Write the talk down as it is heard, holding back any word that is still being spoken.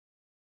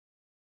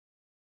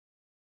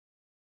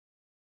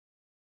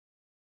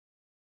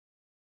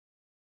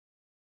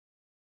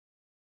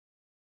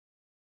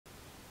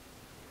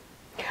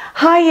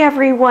Hi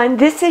everyone,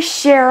 this is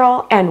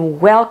Cheryl and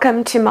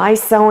welcome to my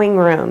sewing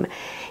room.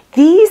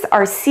 These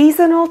are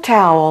seasonal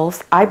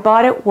towels I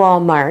bought at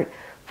Walmart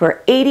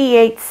for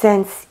 88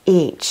 cents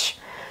each.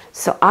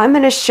 So I'm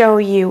going to show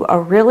you a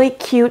really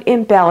cute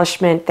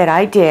embellishment that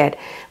I did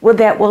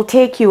that will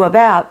take you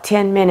about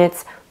 10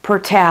 minutes per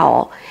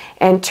towel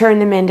and turn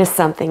them into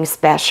something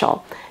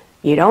special.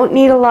 You don't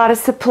need a lot of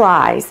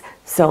supplies,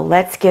 so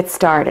let's get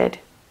started.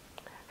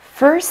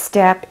 First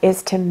step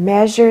is to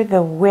measure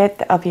the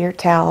width of your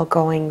towel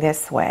going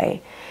this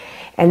way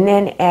and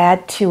then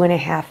add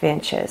 2.5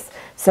 inches.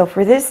 So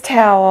for this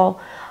towel,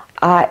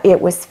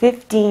 it was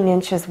 15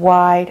 inches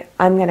wide.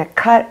 I'm going to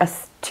cut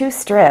two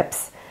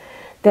strips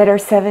that are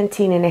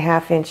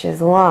 17.5 inches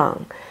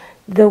long.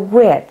 The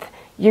width,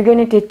 you're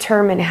going to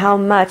determine how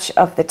much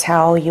of the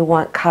towel you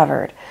want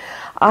covered.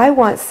 I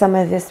want some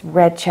of this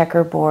red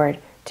checkerboard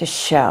to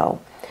show.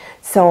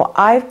 So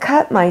I've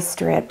cut my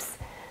strips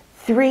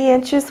 3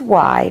 inches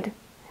wide,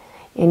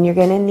 and you're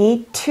going to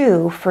need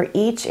 2 for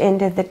each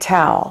end of the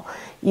towel.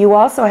 You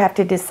also have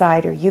to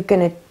decide, are you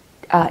going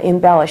to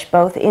embellish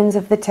both ends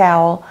of the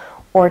towel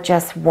or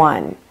just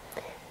one?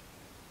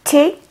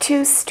 Take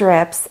 2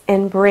 strips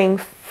and bring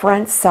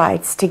front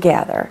sides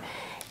together,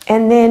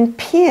 and then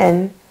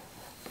pin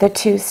the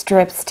 2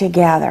 strips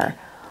together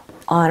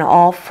on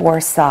all 4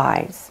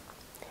 sides.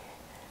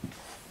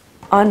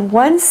 On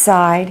one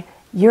side,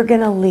 you're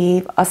going to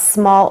leave a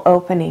small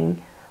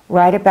opening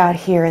right about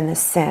here in the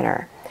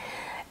center.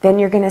 Then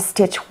you're going to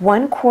stitch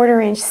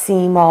 1/4 inch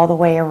seam all the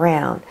way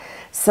around.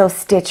 So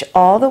stitch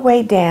all the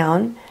way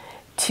down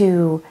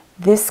to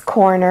this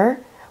corner.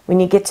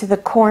 When you get to the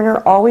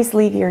corner, always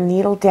leave your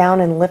needle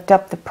down and lift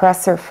up the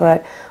presser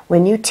foot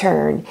when you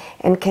turn,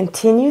 and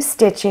continue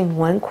stitching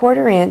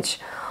 1/4 inch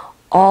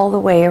all the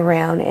way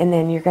around, and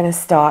then you're going to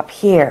stop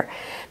here.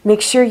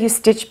 Make sure you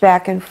stitch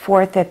back and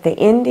forth at the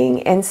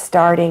ending and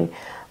starting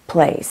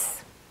place.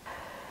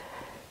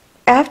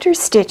 After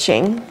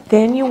stitching,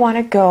 then you want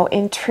to go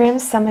and trim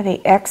some of the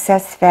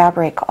excess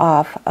fabric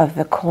off of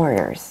the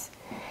corners.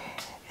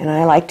 And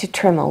I like to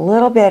trim a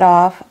little bit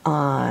off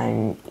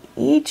on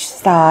each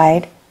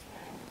side.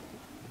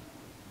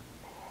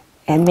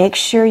 And make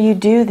sure you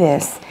do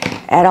this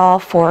at all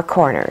 4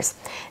 corners.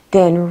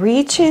 Then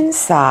reach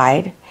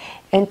inside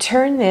and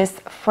turn this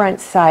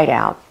front side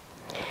out.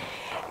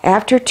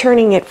 After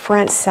turning it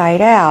front side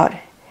out,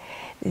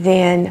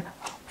 then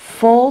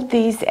fold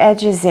these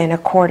edges in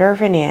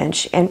 1/4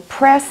 inch and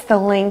press the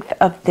length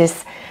of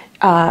this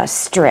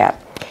strip.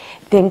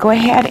 Then go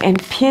ahead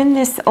and pin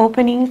this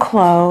opening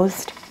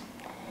closed,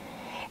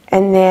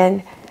 and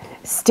then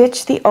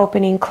stitch the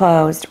opening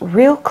closed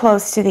real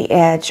close to the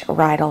edge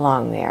right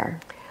along there.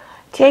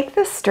 Take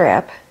the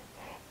strip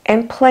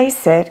and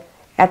place it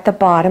at the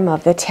bottom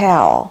of the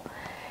towel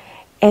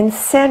and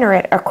center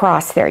it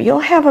across there.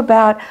 You'll have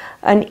about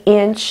 1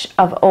 inch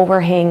of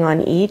overhang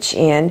on each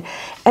end,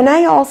 and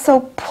I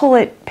also pull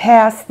it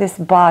past this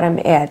bottom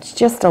edge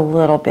just a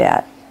little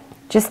bit,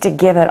 just to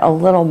give it a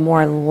little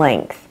more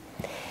length.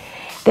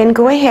 Then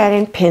go ahead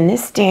and pin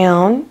this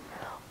down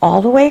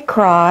all the way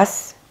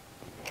across,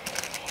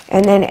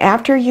 and then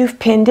after you've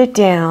pinned it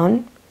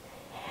down,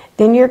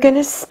 then you're going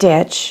to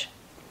stitch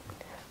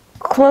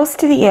close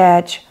to the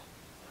edge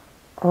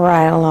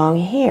right along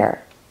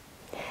here.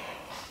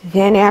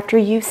 Then after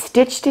you've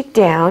stitched it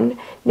down,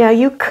 now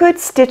you could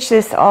stitch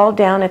this all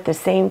down at the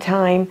same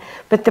time,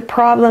 but the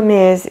problem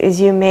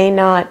is you may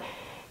not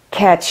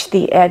catch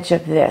the edge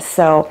of this.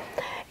 So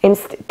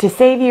to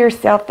save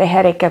yourself the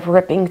headache of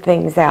ripping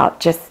things out,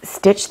 just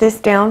stitch this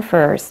down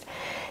first.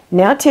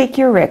 Now take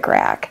your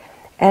rickrack,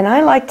 and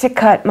I like to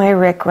cut my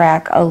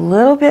rickrack a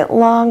little bit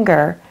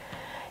longer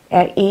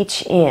at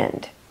each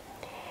end.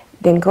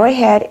 Then go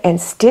ahead and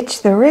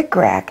stitch the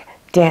rickrack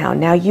down.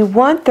 Now you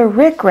want the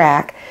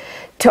rickrack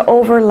to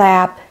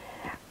overlap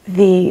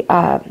the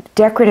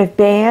decorative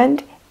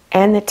band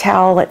and the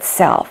towel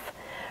itself.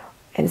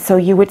 And so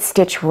you would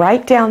stitch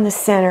right down the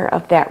center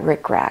of that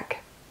rickrack.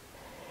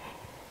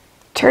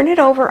 Turn it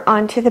over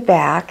onto the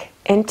back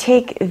and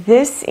take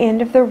this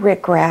end of the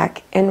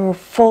rickrack and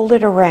fold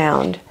it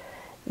around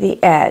the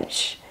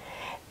edge.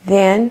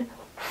 Then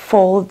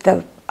fold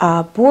the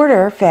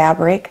border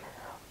fabric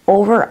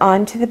over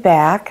onto the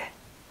back,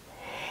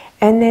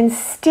 and then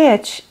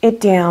stitch it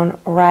down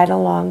right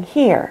along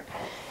here.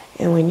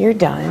 And when you're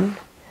done,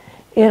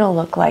 it'll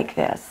look like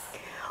this.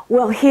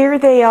 Well, here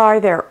they are.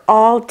 They're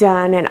all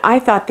done, and I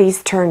thought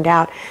these turned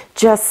out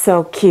just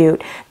so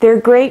cute. They're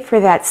great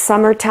for that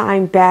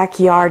summertime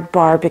backyard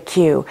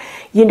barbecue.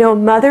 You know,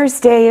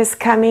 Mother's Day is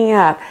coming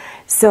up,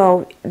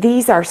 so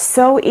these are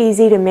so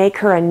easy to make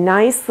her a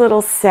nice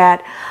little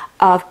set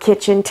of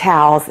kitchen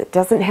towels. It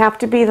doesn't have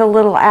to be the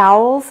little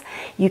owls.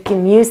 You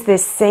can use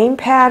this same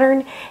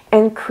pattern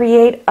and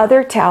create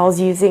other towels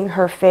using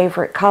her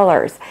favorite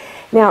colors.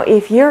 Now,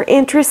 if you're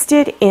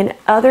interested in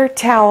other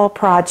towel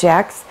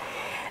projects,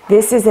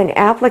 this is an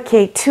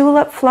applique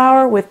tulip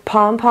flower with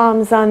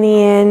pom-poms on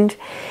the end.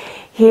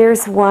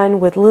 Here's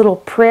one with little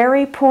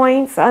prairie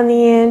points on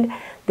the end.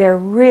 They're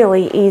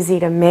really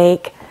easy to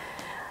make.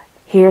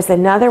 Here's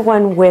another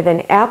one with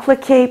an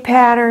applique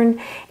pattern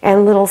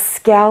and little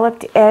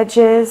scalloped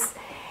edges.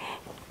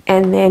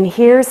 And then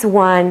here's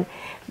one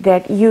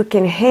that you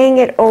can hang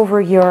it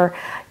over your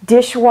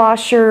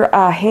dishwasher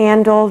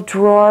handle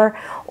drawer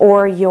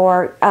or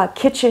your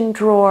kitchen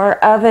drawer,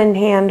 oven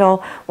handle,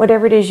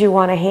 whatever it is you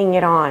want to hang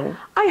it on.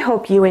 I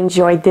hope you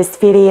enjoyed this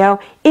video.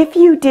 If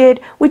you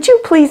did, would you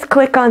please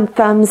click on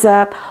thumbs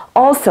up?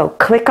 Also,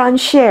 click on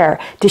share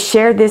to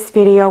share this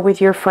video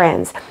with your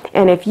friends.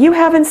 And if you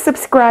haven't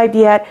subscribed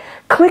yet,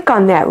 click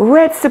on that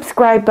red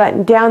subscribe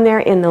button down there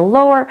in the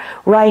lower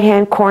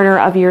right-hand corner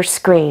of your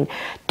screen.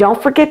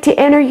 Don't forget to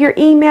enter your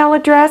email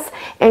address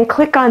and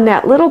click on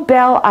that little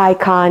bell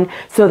icon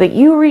so that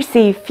you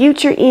receive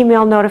future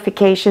email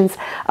notifications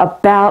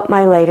about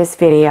my latest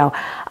video.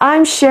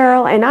 I'm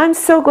Cheryl, and I'm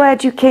so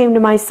glad you came to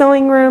my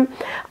sewing room.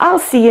 I'll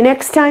see you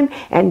next time,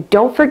 and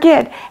don't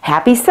forget,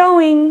 happy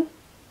sewing!